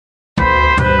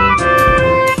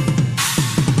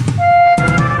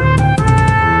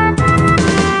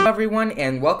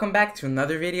and welcome back to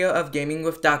another video of Gaming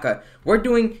with Daka. We're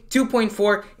doing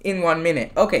 2.4 in 1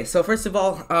 minute. Okay, so first of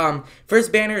all,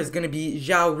 first banner is going to be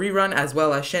Zhao Rerun as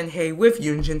well as Shenhei with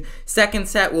Yunjin. Second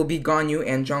set will be Ganyu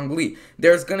and Zhongli.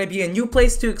 There's going to be a new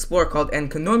place to explore called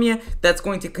Enkonomia that's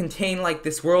going to contain like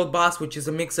this world boss, which is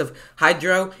a mix of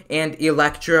Hydro and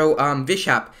Electro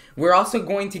Vishap. We're also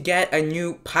going to get a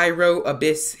new Pyro,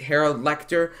 Abyss, Herald,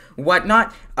 Lecter,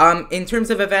 whatnot. In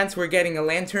terms of events, we're getting a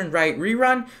Lantern Rite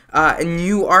rerun, a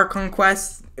new Archon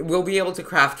quest. We'll be able to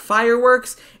craft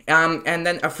fireworks, and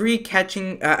then a free free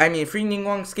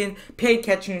Ningguang skin, paid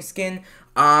catching skin.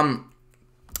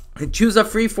 Choose a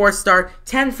free 4-star,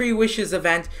 10 free wishes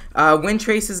event. Wind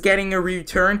Trace is getting a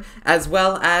return, as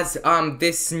well as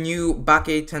this new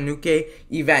Bake Tanuke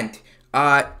event.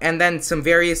 And then some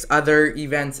various other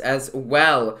events as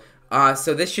well.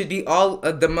 So this should be all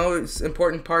the most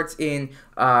important parts in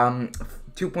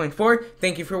 2.4.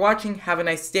 Thank you for watching. Have a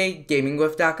nice day. Gaming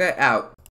with Daka out.